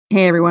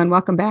Hey everyone,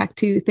 welcome back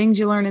to Things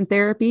You Learn in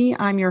Therapy.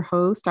 I'm your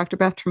host, Dr.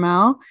 Beth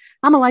Trammell.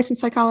 I'm a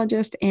licensed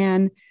psychologist,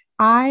 and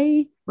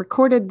I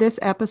recorded this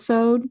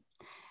episode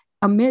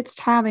amidst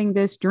having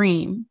this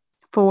dream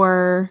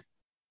for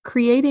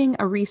creating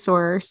a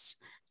resource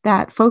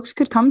that folks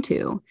could come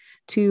to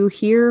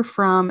hear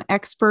from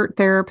expert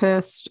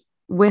therapists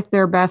with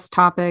their best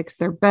topics,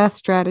 their best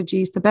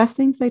strategies, the best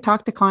things they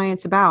talk to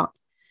clients about.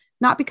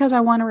 Not because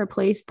I want to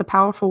replace the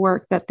powerful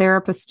work that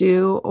therapists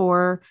do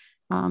or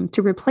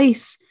to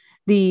replace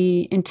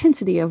the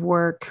intensity of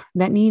work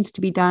that needs to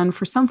be done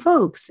for some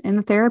folks in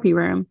the therapy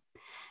room.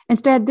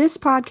 Instead, this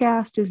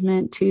podcast is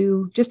meant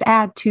to just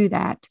add to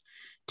that,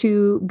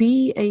 to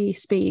be a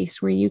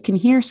space where you can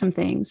hear some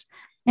things.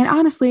 And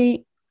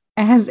honestly,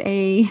 as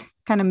a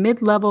kind of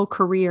mid-level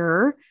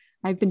career,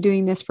 I've been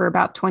doing this for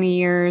about 20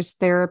 years,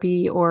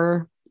 therapy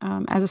or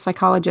as a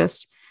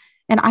psychologist,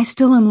 and I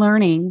still am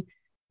learning.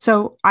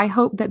 So I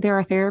hope that there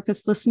are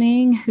therapists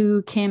listening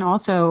who can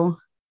also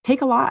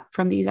take a lot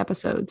from these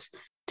episodes.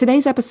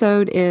 Today's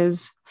episode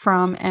is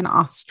from an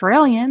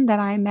Australian that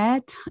I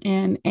met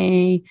in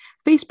a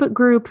Facebook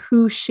group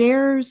who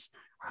shares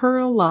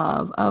her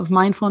love of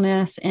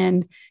mindfulness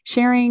and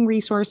sharing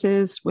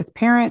resources with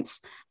parents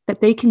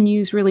that they can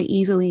use really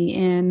easily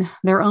in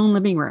their own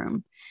living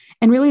room.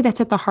 And really,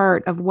 that's at the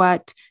heart of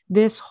what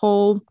this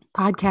whole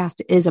podcast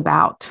is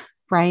about,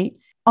 right?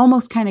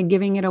 Almost kind of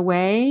giving it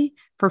away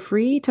for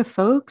free to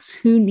folks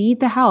who need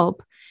the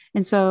help.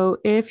 And so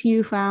if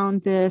you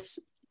found this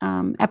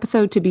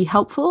episode to be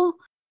helpful,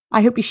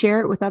 I hope you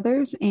share it with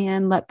others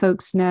and let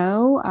folks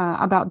know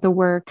about the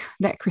work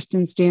that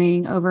Kristen's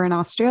doing over in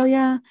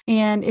Australia.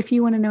 And if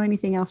you want to know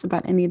anything else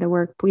about any of the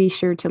work, please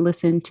sure to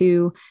listen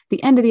to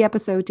the end of the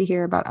episode to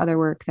hear about other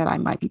work that I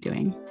might be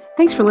doing.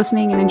 Thanks for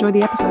listening and enjoy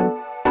the episode.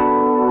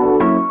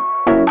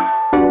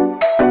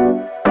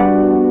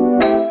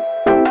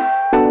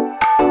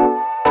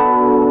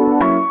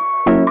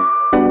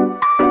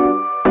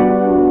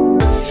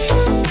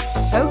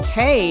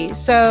 Okay,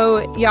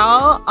 so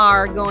y'all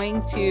are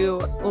going to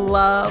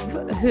love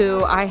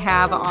who I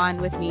have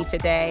on with me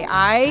today.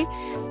 I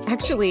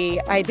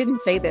didn't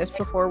say this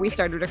before we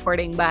started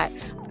recording, but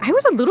I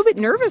was a little bit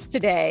nervous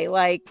today.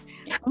 Like,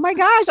 oh my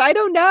gosh, I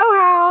don't know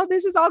how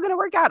this is all going to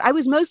work out. I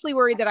was mostly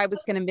worried that I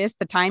was going to miss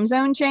the time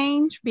zone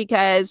change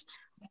because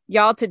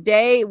y'all,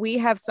 today we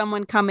have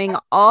someone coming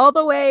all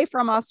the way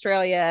from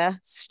Australia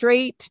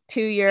straight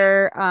to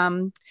your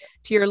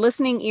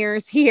listening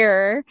ears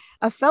here,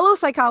 a fellow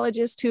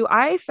psychologist who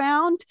I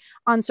found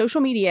on social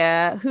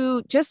media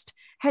who just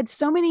had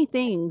so many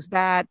things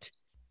that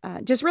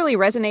just really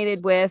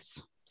resonated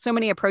with so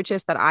many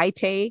approaches that I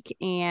take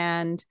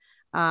and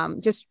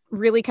just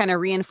really kind of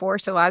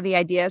reinforced a lot of the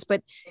ideas,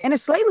 but in a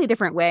slightly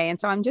different way. And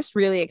so I'm just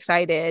really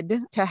excited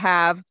to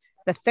have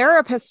the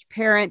therapist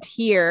parent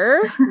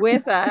here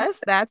with us.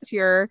 That's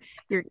your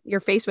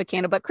Facebook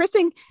handle. But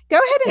Kristen, go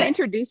ahead and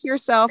introduce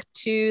yourself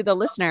to the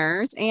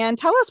listeners and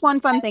tell us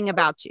one fun thing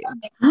about you.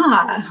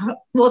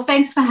 Well,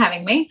 thanks for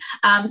having me.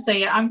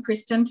 I'm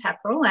Kristen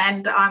Taprell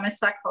and I'm a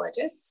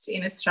psychologist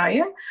in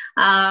Australia.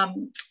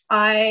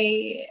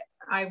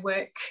 I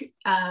work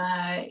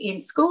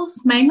in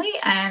schools mainly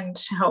and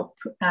help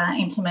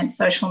implement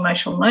social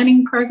emotional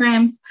learning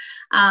programs.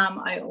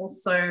 I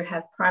also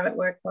have private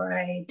work where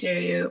I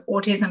do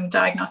autism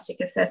diagnostic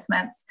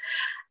assessments.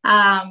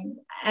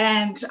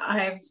 And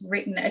I've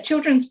written a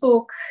children's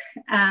book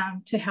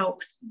to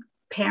help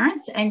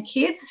parents and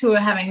kids who are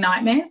having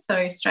nightmares,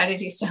 so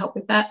strategies to help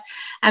with that.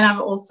 And I've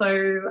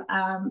also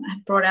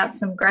brought out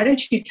some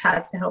gratitude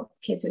cards to help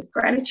kids with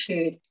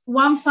gratitude.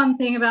 One fun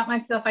thing about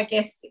myself, I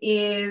guess,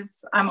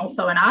 is I'm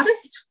also an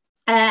artist,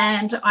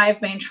 and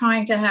I've been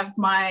trying to have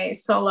my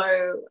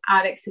solo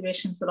art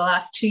exhibition for the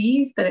last 2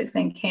 years, but it's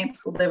been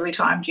cancelled every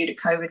time due to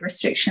COVID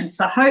restrictions.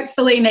 So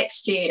hopefully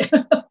next year.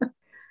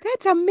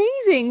 That's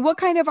amazing. What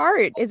kind of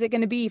art is it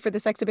going to be for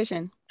this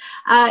exhibition?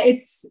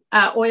 It's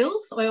oil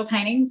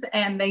paintings,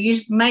 and they're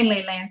usually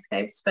mainly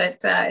landscapes, but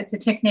it's a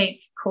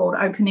technique called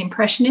open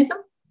impressionism.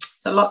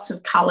 So lots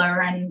of colour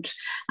and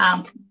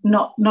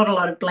not a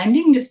lot of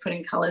blending, just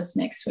putting colours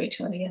next to each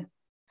other. Yeah.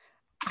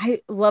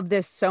 I love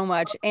this so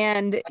much.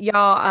 And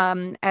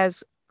y'all,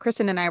 as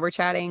Kristen and I were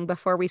chatting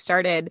before we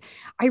started,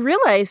 I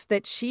realized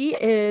that she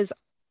is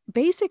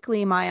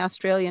basically my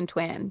Australian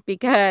twin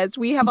because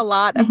we have a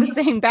lot of the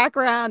same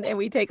background and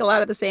we take a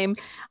lot of the same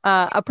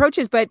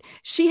approaches, but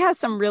she has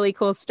some really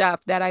cool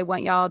stuff that I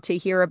want y'all to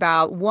hear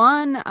about.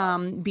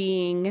 One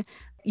being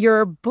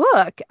your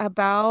book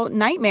about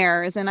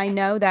nightmares. And I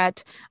know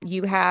that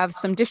you have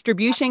some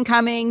distribution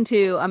coming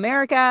to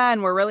America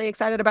and we're really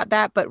excited about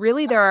that, but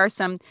really there are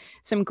some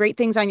great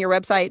things on your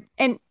website.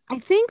 And I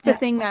think the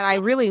thing that I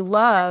really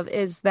love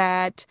is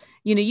that,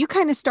 you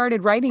kind of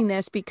started writing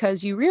this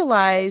because you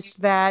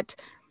realized that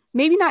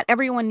maybe not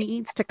everyone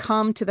needs to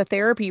come to the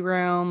therapy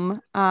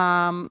room,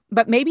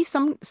 but maybe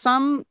some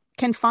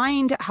can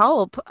find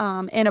help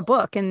in a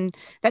book. And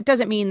that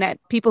doesn't mean that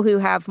people who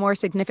have more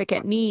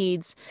significant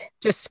needs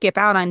just skip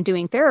out on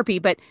doing therapy,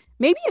 but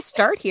maybe you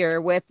start here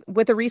with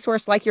a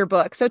resource like your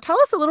book. So tell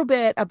us a little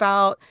bit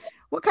about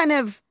what kind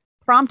of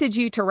prompted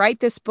you to write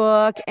this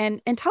book,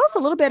 and tell us a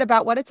little bit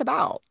about what it's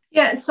about.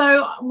 Yeah,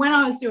 so when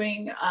I was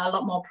doing a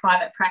lot more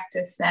private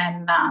practice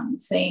and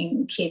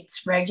seeing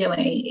kids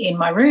regularly in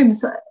my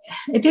rooms,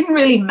 it didn't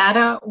really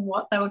matter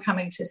what they were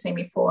coming to see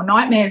me for.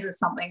 Nightmares is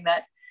something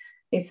that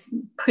is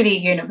pretty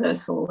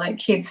universal. Like,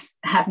 kids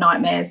have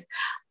nightmares,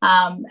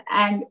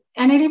 and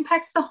it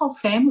impacts the whole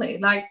family.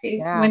 Like,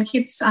 when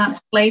kids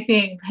aren't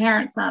sleeping,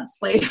 parents aren't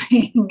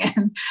sleeping,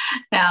 and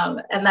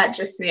that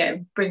just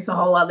brings a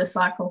whole other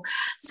cycle.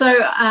 So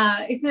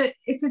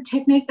it's a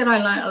technique that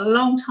I learned a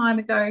long time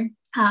ago,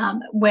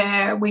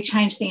 where we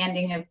change the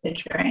ending of the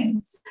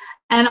dreams.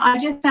 And I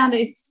just found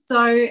it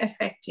so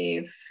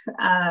effective.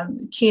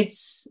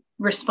 Kids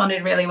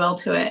responded really well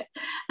to it.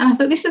 And I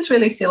thought, this is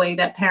really silly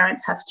that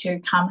parents have to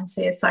come and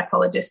see a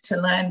psychologist to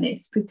learn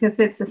this, because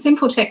it's a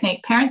simple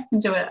technique. Parents can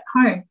do it at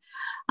home.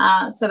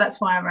 So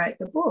that's why I wrote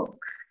the book.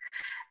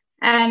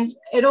 And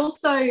it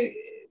also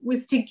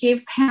was to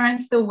give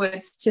parents the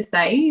words to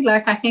say.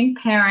 Like, I think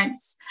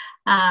parents,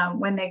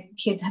 when their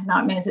kids have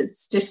nightmares,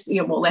 it's just,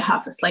 well, they're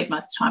half asleep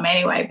most of the time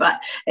anyway, but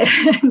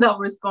they'll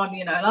respond,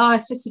 oh,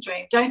 it's just a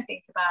dream, don't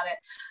think about it.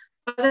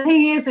 But the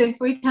thing is, if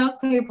we tell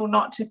people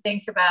not to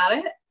think about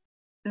it,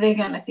 they're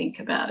going to think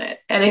about it,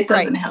 and it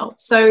doesn't help.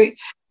 So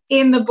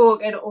in the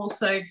book, it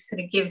also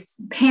sort of gives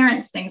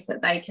parents things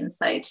that they can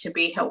say to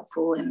be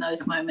helpful in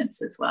those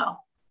moments as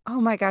well. Oh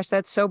my gosh,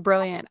 that's so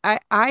brilliant.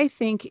 I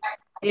think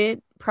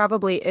it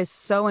probably is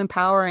so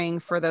empowering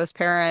for those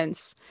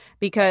parents,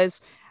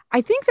 because I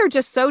think they're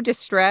just so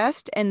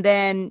distressed. And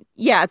then,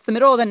 it's the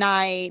middle of the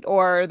night,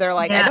 or they're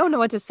like, I don't know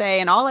what to say,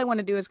 and all I want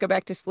to do is go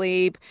back to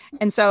sleep.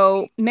 And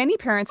so many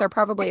parents are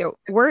probably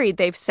worried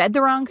they've said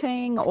the wrong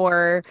thing,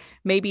 or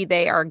maybe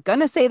they are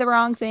going to say the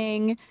wrong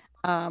thing.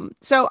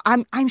 So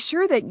I'm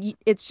sure that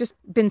it's just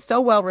been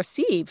so well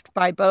received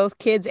by both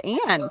kids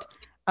and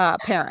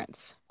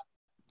parents.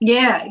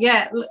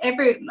 Yeah.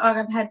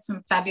 I've had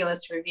some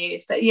fabulous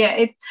reviews, but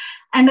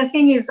and the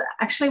thing is,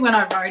 actually, when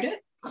I wrote it,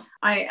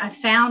 I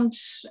found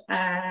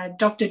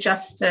Dr.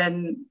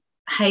 Justin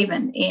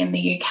Haven in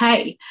the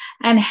UK,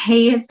 and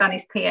he has done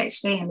his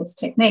PhD in this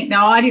technique.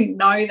 Now, I didn't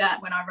know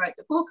that when I wrote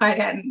the book, I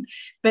hadn't,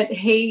 but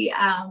he,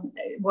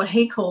 what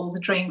he calls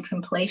dream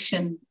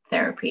completion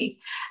therapy.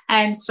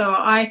 And so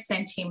I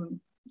sent him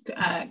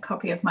a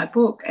copy of my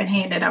book, and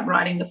he ended up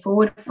writing the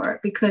foreword for it,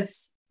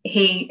 because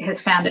he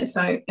has found it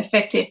so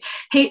effective.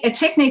 A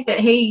technique that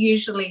he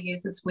usually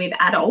uses with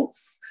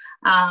adults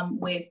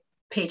with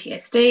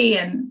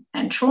PTSD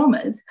and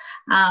traumas,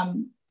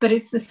 but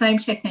it's the same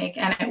technique,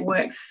 and it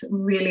works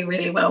really,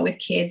 really well with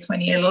kids when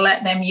you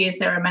let them use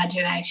their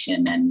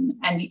imagination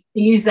and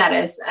use that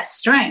as a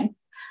strength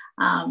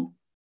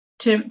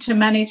to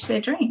manage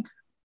their dreams.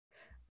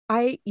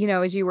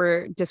 As you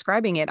were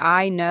describing it,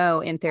 I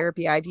know in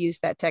therapy I've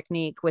used that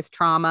technique with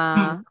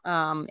trauma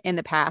in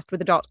the past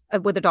with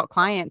adult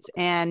clients,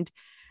 and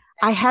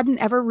I hadn't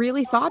ever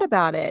really thought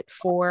about it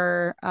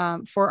for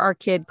our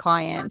kid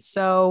clients.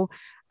 So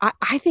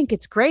I think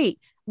it's great.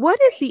 What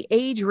is the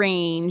age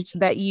range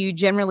that you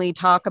generally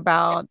talk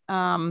about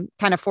kind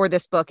of for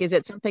this book? Is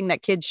it something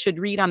that kids should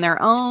read on their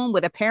own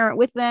with a parent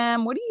with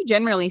them? What do you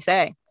generally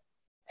say?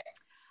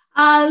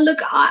 Look,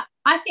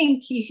 I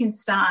think you can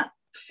start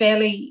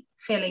fairly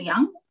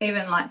young,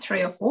 even like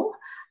 3 or 4,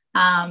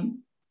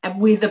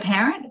 with a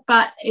parent.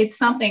 But it's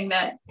something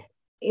that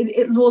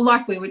well,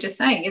 like we were just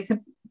saying, it's a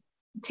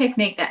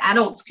technique that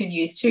adults can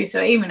use too.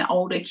 So even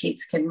older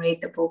kids can read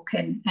the book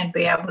and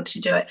be able to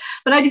do it.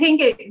 But I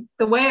think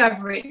the way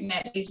I've written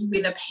it is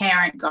with a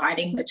parent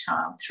guiding the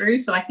child through.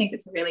 So I think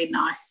it's a really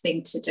nice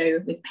thing to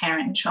do with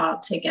parent and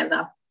child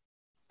together.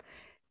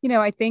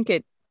 I think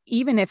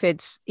even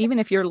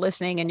if you're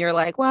listening and you're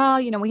like,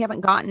 well, we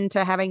haven't gotten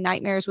to having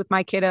nightmares with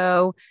my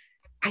kiddo,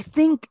 I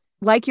think,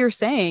 like you're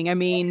saying, I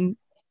mean,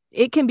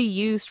 it can be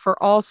used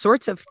for all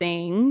sorts of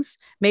things.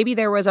 Maybe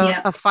there was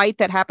a fight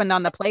that happened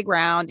on the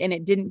playground and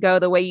it didn't go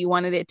the way you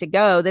wanted it to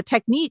go. The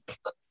technique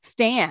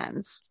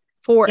stands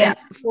for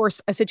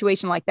a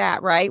situation like that,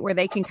 right? Where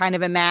they can kind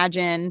of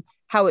imagine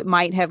how it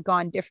might have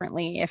gone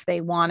differently if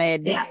they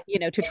wanted,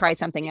 to try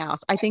something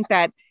else. I think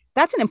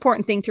that's an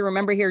important thing to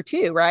remember here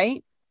too,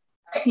 right?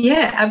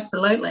 Yeah,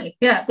 absolutely.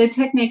 Yeah, the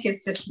technique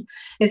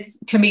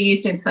can be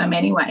used in so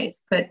many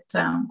ways, but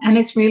and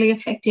it's really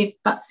effective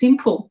but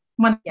simple.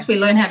 Once we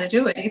learn how to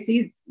do it,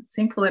 it's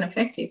simple and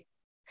effective.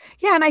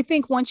 Yeah, and I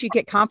think once you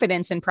get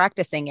confidence in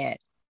practicing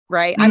it,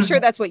 right? I'm sure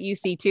that's what you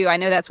see too. I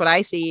know that's what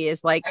I see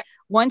is like,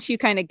 once you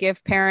kind of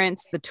give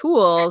parents the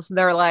tools,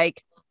 they're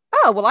like,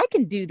 oh, well, I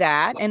can do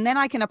that. And then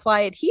I can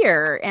apply it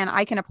here, and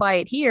I can apply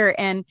it here.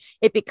 And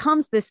it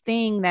becomes this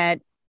thing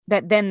that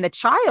then the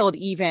child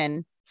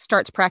even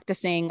starts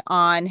practicing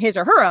on his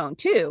or her own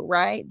too,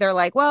 right? They're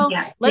like, well,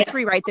 let's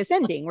rewrite this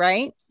ending,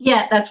 right?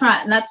 Yeah, that's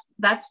right. And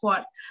that's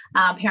what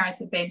parents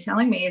have been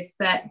telling me is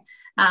that,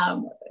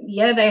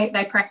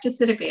 they practice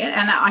it a bit.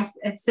 And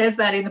it says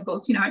that in the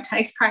book, it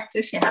takes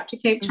practice. You have to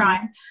keep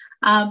trying.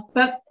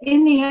 But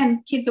in the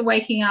end, kids are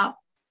waking up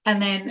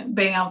and then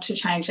being able to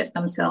change it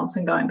themselves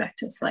and going back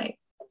to sleep.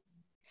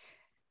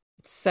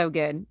 It's so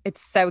good. It's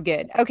so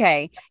good.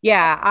 Okay.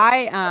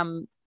 Yeah.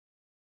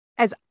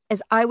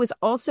 As I was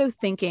also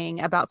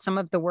thinking about some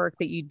of the work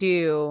that you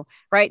do,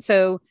 right?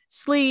 So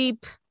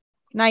sleep,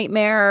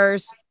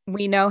 nightmares,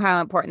 we know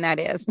how important that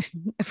is.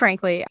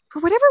 Frankly, for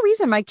whatever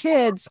reason, my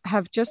kids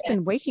have just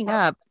been waking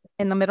up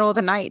in the middle of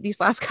the night these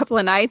last couple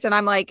of nights. And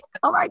I'm like,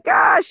 oh my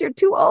gosh, you're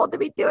too old to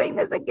be doing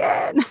this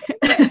again.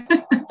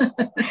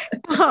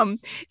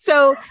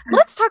 So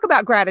let's talk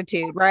about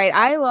gratitude, right?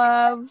 I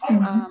love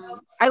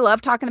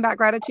talking about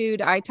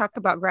gratitude. I talk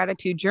about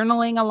gratitude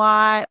journaling a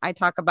lot. I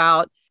talk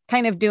about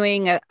kind of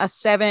doing a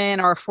 7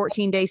 or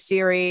 14-day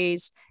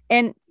series.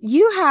 And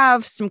you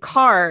have some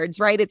cards,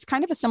 right? It's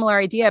kind of a similar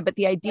idea, but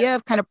the idea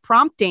of kind of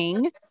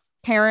prompting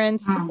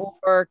parents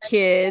or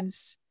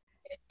kids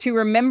to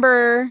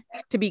remember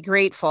to be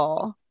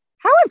grateful.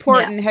 How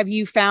important have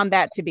you found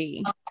that to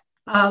be?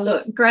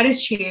 Look,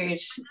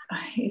 gratitude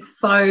is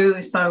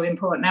so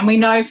important. And we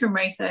know from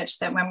research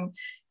that when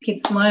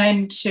kids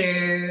learn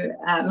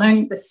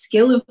the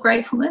skill of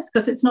gratefulness,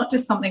 because it's not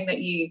just something that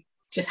you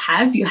just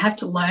have, you have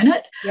to learn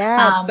it.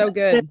 Yeah, it's so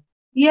good.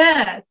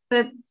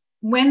 That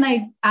when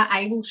they are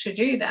able to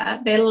do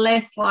that, they're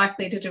less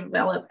likely to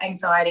develop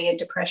anxiety and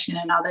depression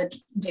and other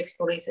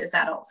difficulties as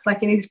adults.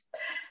 Like, it is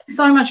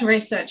so much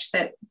research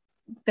that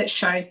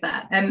shows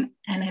that, and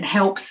it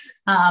helps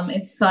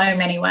in so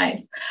many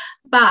ways.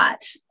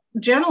 But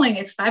journaling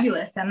is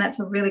fabulous, and that's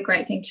a really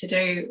great thing to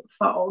do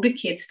for older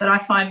kids. But I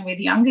find with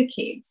younger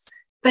kids,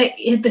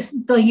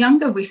 the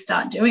younger we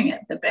start doing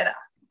it, the better.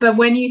 But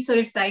when you sort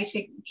of say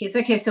to kids,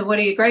 okay, so what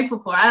are you grateful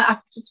for? I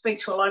speak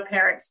to a lot of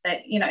parents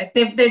that, you know,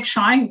 they're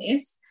trying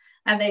this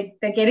and they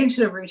get into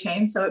the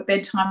routine. So at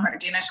bedtime or at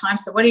dinner time,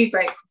 so what are you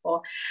grateful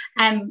for?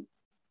 And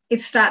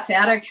it starts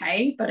out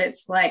okay, but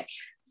it's like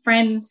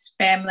friends,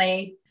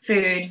 family,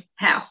 food,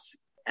 house.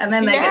 And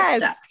then they get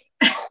stuck.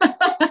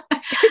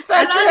 It's so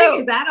and true. I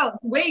think as adults,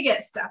 we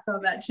get stuck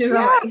on that too.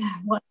 Yeah. Like,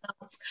 what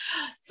else?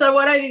 So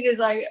what I did is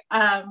I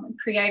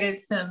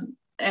created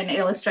and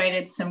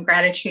illustrated some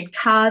gratitude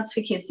cards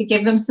for kids to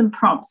give them some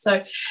prompts.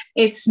 So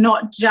it's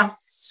not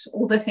just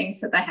all the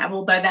things that they have,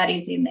 although that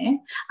is in there,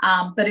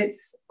 but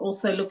it's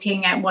also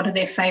looking at what are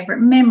their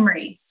favourite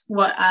memories,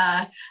 what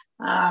are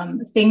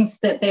things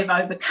that they've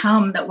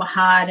overcome that were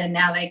hard and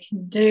now they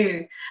can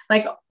do,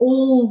 like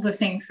all the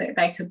things that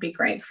they could be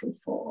grateful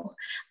for,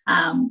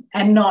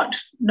 and not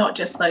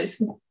just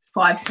those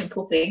 5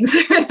 simple things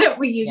that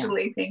we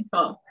usually think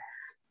of.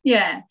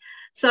 Yeah.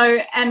 So,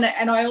 and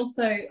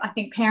I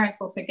think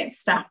parents also get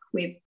stuck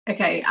with,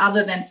 okay,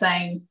 other than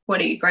saying, what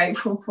are you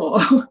grateful for?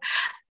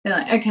 They're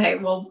like, okay,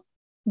 well,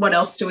 what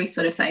else do we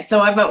sort of say?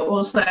 So I've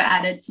also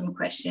added some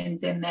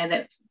questions in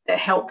there that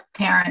help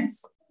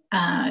parents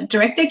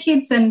direct their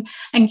kids and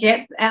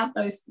get out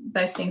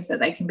those things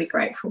that they can be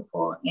grateful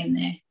for in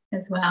there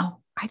as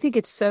well. I think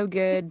it's so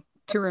good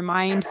to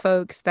remind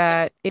folks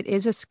that it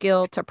is a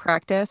skill to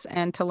practice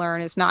and to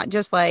learn. It's not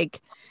just like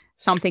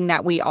something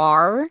that we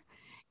are.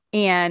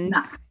 And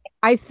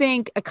I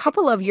think a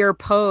couple of your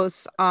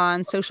posts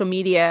on social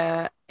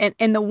media,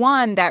 and the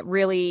one that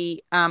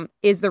really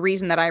is the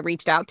reason that I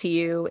reached out to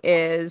you,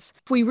 is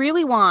if we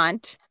really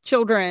want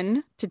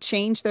children to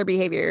change their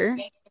behavior,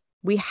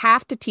 we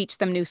have to teach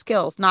them new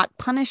skills, not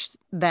punish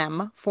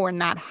them for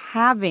not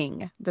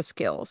having the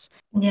skills.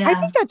 Yeah. I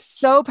think that's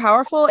so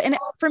powerful. And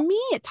for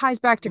me, it ties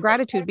back to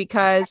gratitude,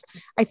 because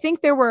I think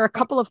there were a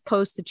couple of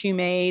posts that you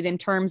made in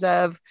terms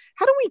of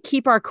how do we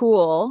keep our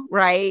cool,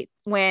 right?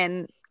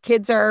 When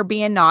kids are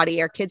being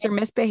naughty or kids are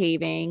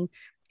misbehaving,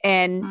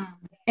 and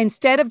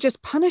instead of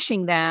just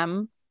punishing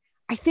them,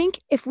 I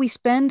think if we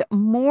spend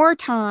more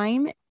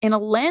time in a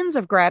lens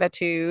of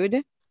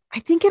gratitude, I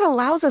think it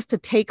allows us to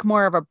take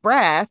more of a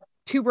breath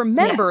to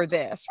remember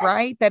this,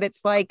 right? That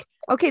it's like,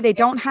 okay, they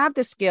don't have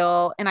the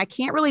skill and I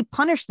can't really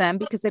punish them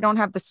because they don't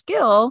have the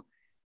skill.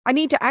 I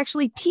need to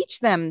actually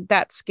teach them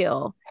that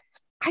skill.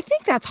 I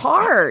think that's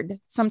hard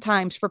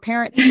sometimes for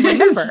parents to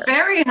remember. It's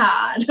very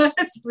hard.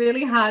 It's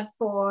really hard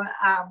for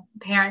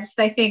parents.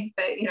 They think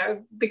that, you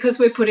know, because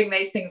we're putting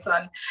these things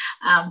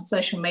on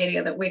social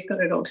media, that we've got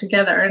it all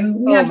together,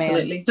 and we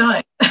absolutely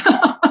don't.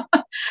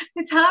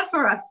 It's hard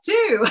for us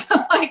too.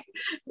 Like,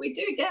 we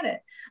do get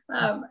it.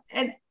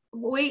 And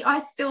I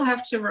still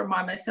have to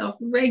remind myself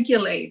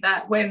regularly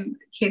that when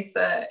kids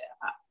are,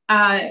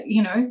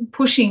 you know,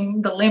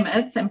 pushing the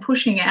limits and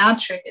pushing our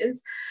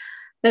triggers,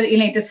 that you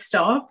need to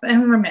stop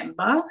and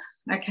remember,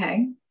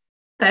 okay,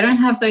 they don't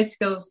have those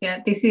skills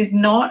yet. This is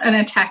not an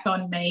attack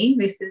on me.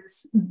 This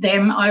is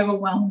them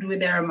overwhelmed with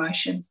their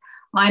emotions.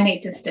 I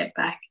need to step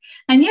back.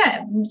 And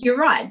yeah, you're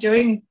right,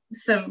 doing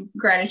some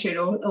gratitude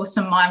or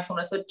some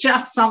mindfulness or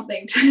just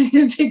something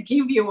to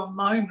give you a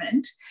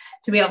moment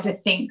to be able to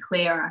think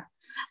clearer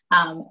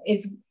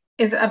is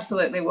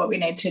absolutely what we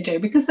need to do,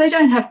 because they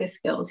don't have the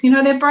skills. You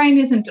know, their brain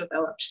isn't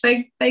developed.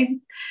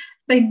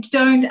 They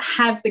don't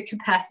have the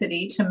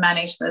capacity to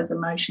manage those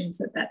emotions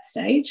at that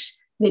stage.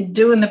 They're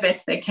doing the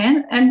best they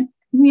can. And,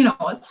 you know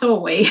what, so are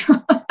we.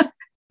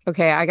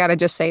 Okay, I got to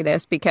just say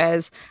this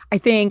because I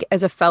think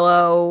as a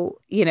fellow,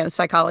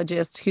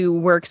 psychologist who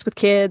works with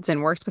kids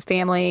and works with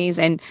families,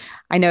 and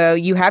I know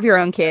you have your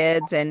own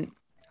kids and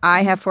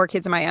I have four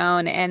kids of my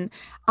own. And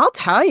I'll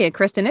tell you,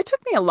 Kristen, it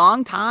took me a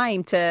long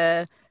time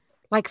to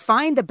like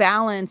find the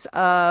balance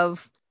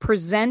of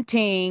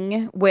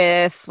presenting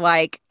with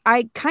like,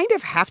 I kind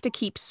of have to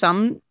keep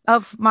some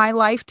of my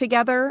life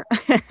together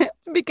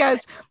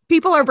because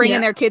people are bringing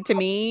their kid to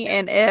me.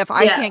 And if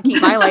I can't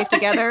keep my life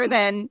together,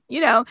 then,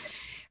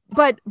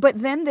 but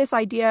then this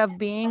idea of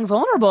being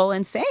vulnerable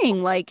and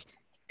saying like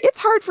it's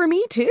hard for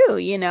me too,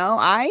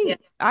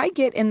 I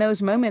get in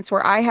those moments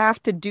where I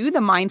have to do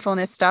the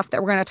mindfulness stuff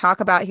that we're going to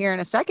talk about here in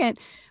a second,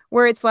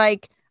 where it's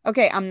like,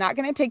 okay, I'm not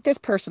going to take this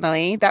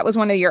personally. That was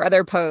one of your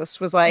other posts,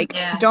 was like,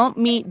 don't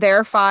meet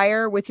their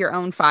fire with your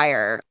own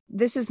fire.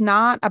 This is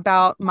not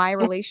about my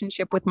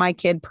relationship with my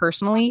kid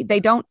personally. They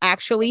don't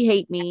actually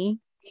hate me.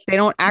 They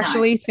don't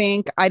actually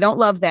think I don't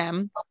love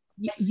them.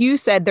 You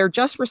said they're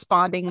just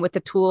responding with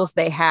the tools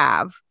they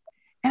have.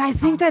 And I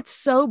think that's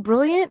so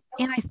brilliant.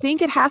 And I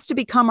think it has to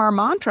become our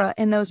mantra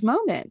in those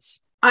moments.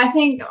 I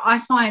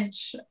find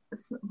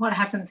what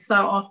happens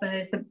so often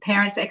is the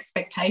parents'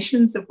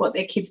 expectations of what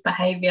their kids'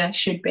 behavior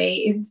should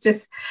be is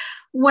just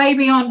way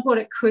beyond what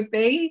it could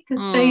be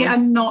because they are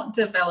not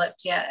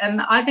developed yet.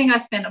 And I think I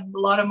spend a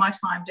lot of my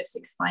time just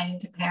explaining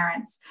to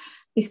parents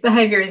this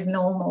behavior is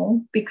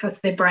normal because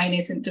their brain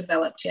isn't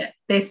developed yet.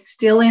 They're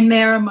still in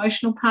their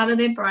emotional part of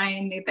their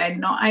brain. They're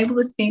not able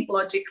to think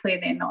logically.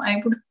 They're not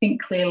able to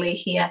think clearly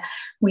here.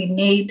 We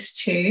need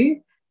to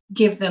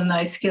give them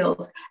those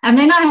skills. And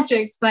then I have to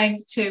explain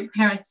to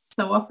parents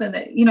so often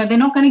that, they're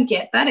not going to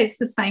get that. It's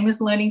the same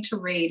as learning to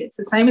read. It's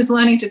the same as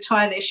learning to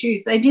tie their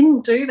shoes. They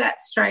didn't do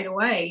that straight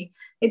away.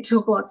 It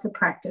took lots of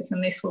practice,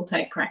 and this will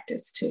take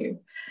practice too.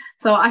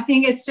 So I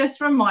think it's just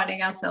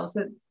reminding ourselves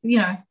that,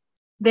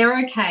 they're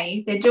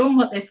okay. They're doing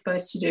what they're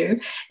supposed to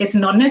do. It's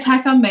not an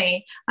attack on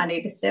me. I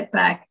need to step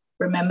back.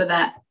 Remember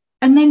that.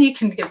 And then you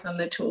can give them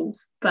the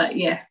tools. But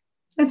yeah,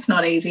 it's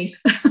not easy.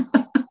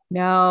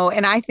 No.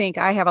 And I think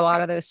I have a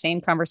lot of those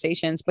same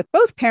conversations with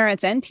both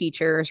parents and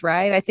teachers,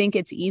 right? I think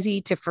it's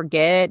easy to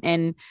forget.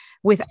 And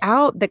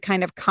without the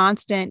kind of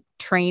constant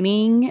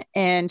training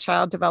and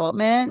child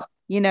development,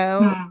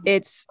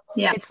 it's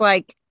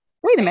like,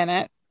 wait a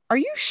minute. Are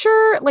you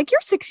sure? Like,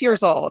 you're 6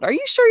 years old. Are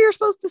you sure you're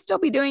supposed to still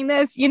be doing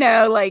this?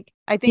 I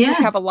think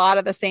we have a lot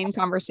of the same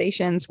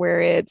conversations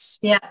where it's,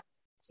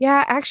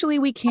 actually,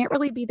 we can't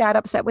really be that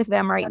upset with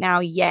them right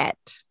now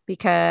yet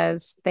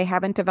because they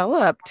haven't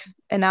developed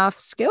enough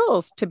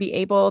skills to be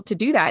able to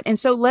do that. And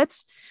so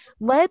let's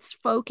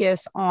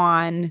focus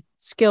on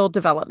skill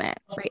development,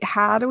 right?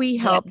 How do we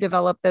help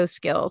develop those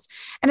skills?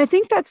 And I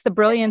think that's the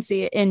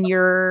brilliancy in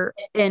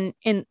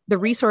in the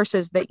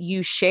resources that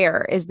you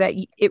share, is that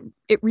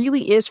it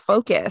really is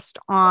focused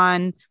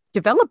on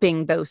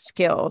developing those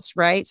skills,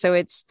 right? So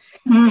it's,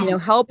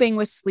 helping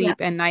with sleep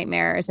and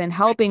nightmares and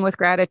helping with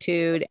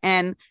gratitude.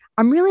 And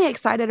I'm really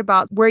excited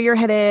about where you're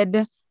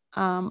headed,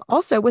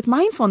 also with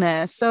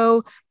mindfulness.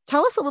 So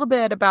tell us a little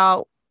bit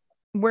about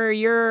where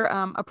your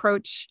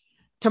approach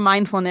to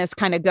mindfulness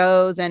kind of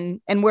goes and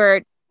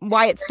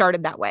why it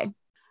started that way.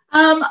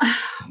 Well,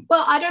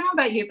 I don't know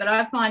about you, but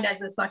I find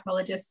as a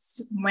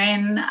psychologist,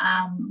 when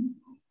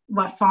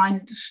I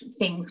find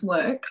things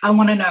work, I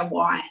want to know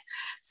why.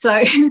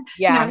 So,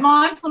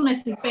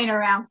 mindfulness has been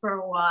around for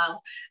a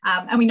while,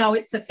 and we know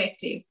it's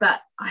effective,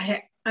 but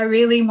I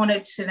really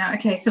wanted to know,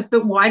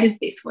 but why does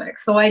this work?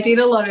 So I did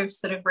a lot of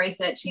sort of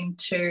research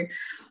into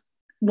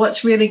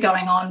what's really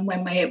going on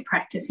when we're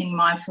practicing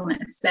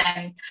mindfulness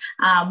and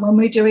when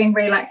we're doing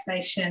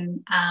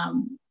relaxation,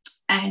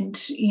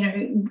 and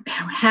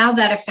how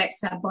that affects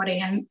our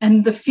body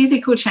and the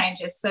physical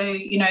changes. So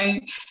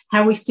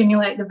how we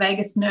stimulate the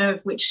vagus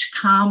nerve, which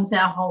calms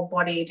our whole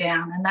body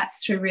down, and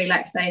that's through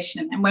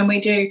relaxation. And when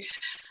we do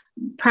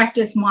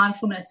practice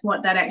mindfulness,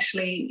 what that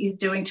actually is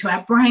doing to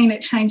our brain,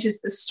 it changes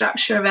the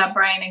structure of our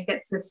brain and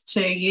gets us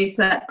to use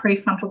that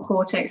prefrontal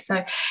cortex,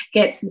 so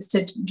gets us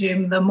to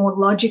do the more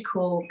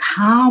logical,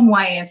 calm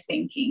way of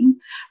thinking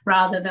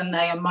rather than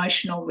the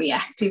emotional,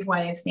 reactive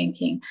way of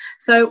thinking.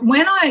 So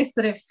when I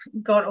sort of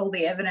got all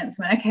the evidence,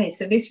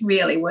 so this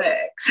really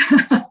works,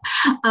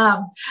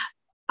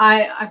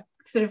 I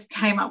sort of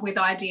came up with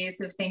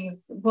ideas of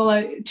things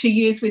to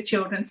use with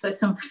children. So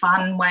some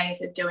fun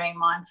ways of doing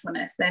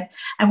mindfulness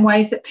and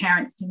ways that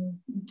parents can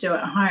do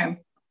at home,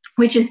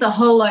 which is the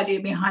whole idea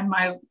behind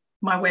my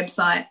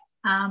website.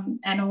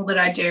 And all that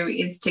I do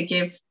is to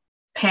give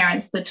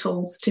parents the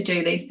tools to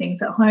do these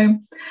things at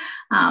home,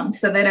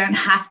 so they don't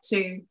have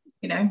to,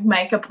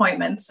 make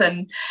appointments.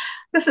 And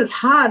this is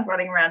hard,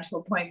 running around to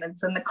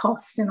appointments and the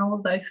cost and all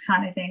of those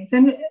kind of things.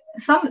 And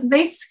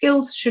these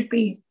skills should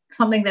be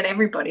something that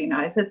everybody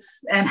knows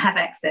and have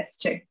access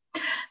to.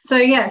 So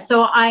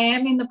I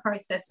am in the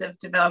process of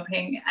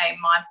developing a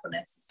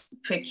mindfulness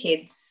for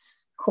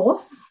kids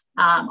course,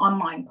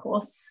 online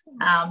course.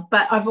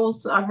 But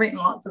I've written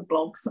lots of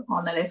blogs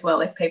on it as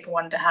well if people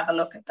wanted to have a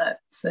look at the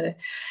sort of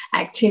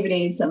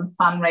activities and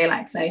fun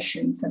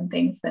relaxations and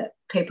things that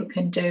people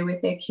can do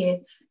with their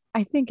kids.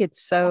 I think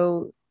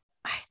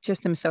I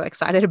just am so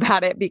excited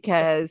about it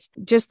because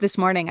just this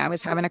morning I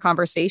was having a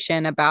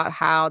conversation about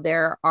how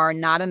there are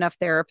not enough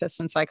therapists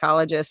and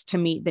psychologists to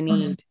meet the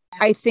need.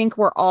 Mm-hmm. I think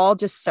we're all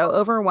just so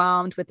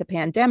overwhelmed with the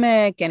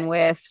pandemic and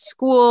with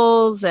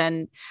schools.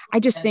 And I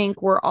just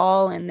think we're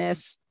all in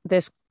this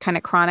kind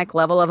of chronic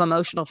level of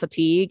emotional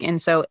fatigue. And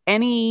so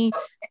any,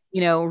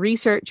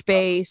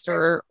 research-based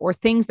or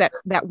things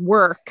that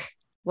work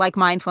like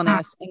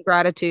mindfulness and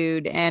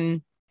gratitude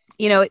and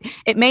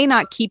it may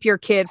not keep your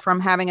kid from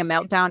having a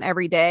meltdown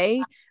every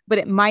day, but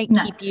it might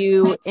keep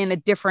you in a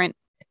different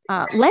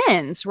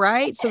lens,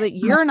 right? So that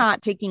you're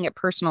not taking it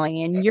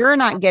personally and you're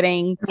not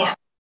getting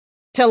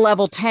to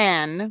level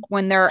 10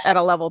 when they're at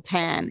a level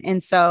 10.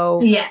 And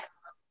so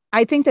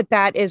I think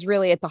that is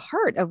really at the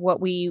heart of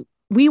what we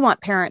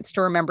want parents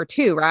to remember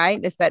too, right?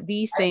 Is that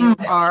these things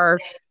are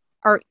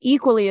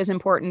equally as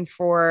important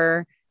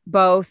for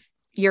both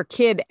your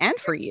kid and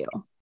for you.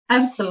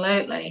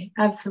 Absolutely.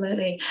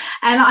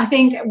 And I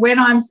think when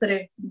I'm sort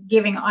of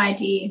giving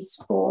ideas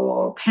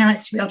for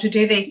parents to be able to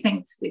do these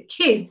things with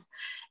kids,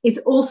 it's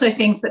also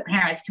things that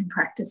parents can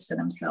practice for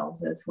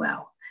themselves as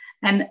well.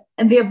 And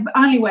the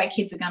only way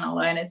kids are going to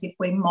learn is if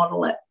we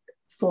model it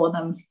for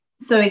them.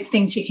 So it's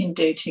things you can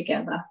do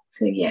together.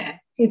 So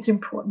it's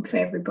important for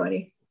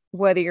everybody.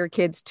 Whether your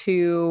kid's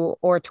 2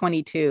 or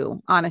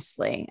 22,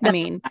 honestly. I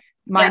mean,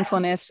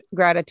 mindfulness,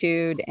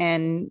 gratitude,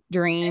 and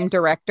dream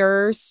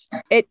directors,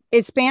 it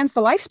spans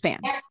the lifespan.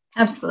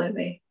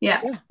 Absolutely.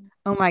 Yeah.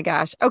 Oh my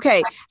gosh.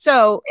 Okay.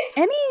 So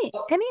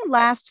any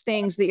last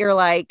things that you're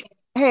like,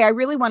 hey, I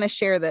really want to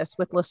share this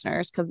with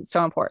listeners because it's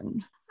so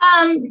important?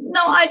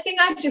 No, I think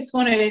I just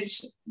wanted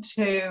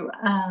to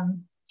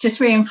just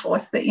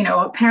reinforce that,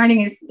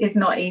 parenting is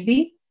not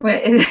easy.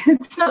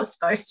 It's not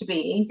supposed to be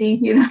easy,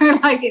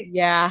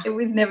 it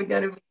was never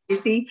going to be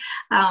easy.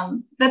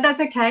 But that's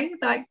okay.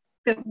 That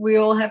we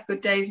all have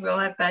good days, we all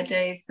have bad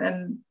days,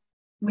 and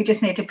we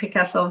just need to pick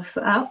ourselves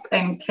up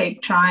and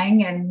keep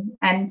trying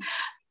and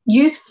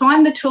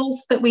find the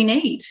tools that we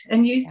need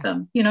and use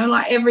them.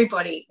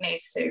 Everybody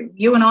needs to.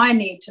 You and I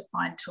need to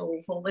find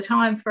tools all the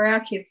time for our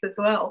kids as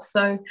well.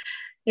 So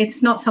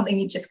it's not something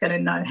you're just going to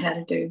know how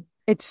to do.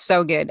 It's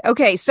so good.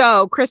 Okay,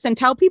 so Kristen,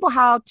 tell people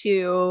how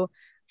to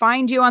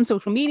find you on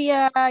social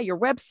media, your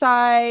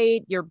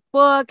website, your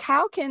book.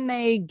 How can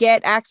they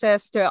get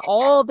access to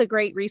all the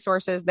great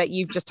resources that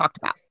you've just talked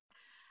about?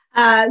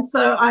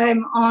 So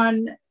I'm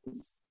on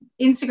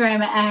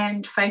Instagram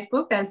and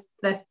Facebook as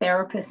The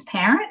Therapist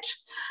Parent.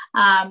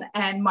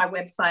 And my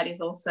website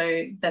is also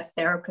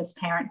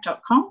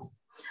thetherapistparent.com.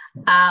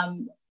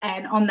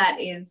 And on that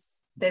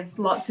there's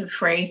lots of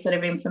free sort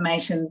of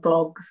information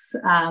blogs.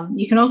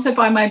 You can also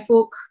buy my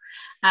book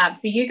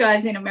for you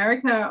guys in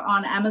America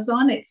on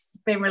Amazon. It's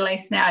been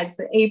released now. It's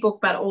the ebook,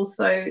 but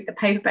also the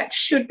paperback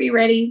should be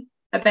ready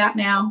about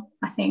now,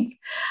 I think.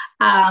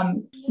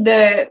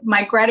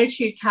 My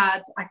gratitude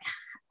cards,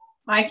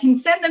 I can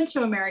send them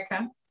to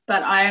America,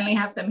 but I only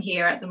have them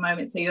here at the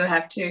moment. So you'll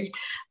have to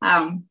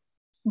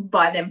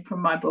buy them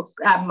from my book,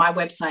 my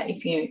website,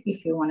 if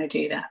you want to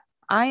do that.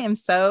 I am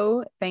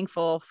so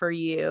thankful for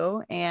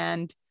you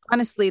and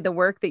honestly, the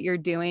work that you're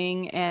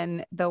doing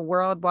and the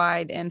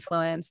worldwide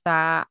influence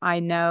that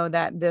I know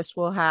that this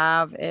will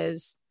have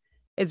is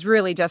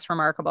really just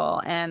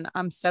remarkable. And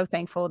I'm so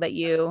thankful that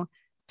you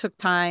took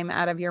time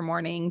out of your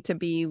morning to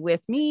be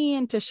with me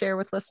and to share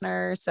with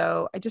listeners.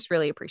 So I just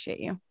really appreciate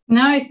you.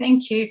 No,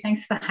 thank you.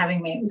 Thanks for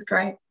having me. It was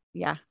great.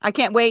 Yeah. I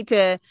can't wait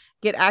to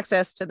get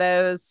access to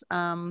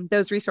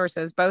those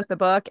resources, both the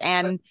book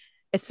and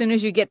as soon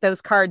as you get those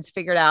cards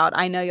figured out,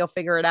 I know you'll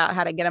figure it out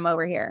how to get them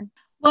over here.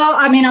 Well,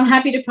 I mean, I'm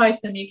happy to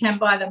post them. You can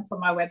buy them from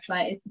my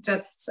website. It's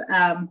just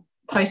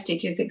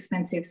postage is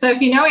expensive. So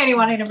if you know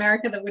anyone in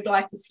America that would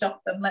like to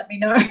stock them, let me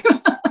know.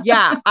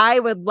 Yeah,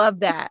 I would love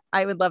that.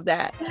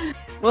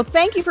 Well,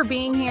 thank you for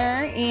being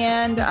here.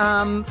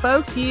 And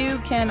folks, you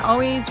can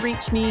always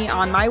reach me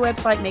on my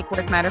website,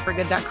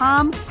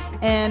 makewordsmatterforgood.com.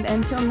 And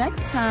until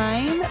next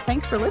time,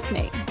 thanks for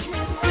listening.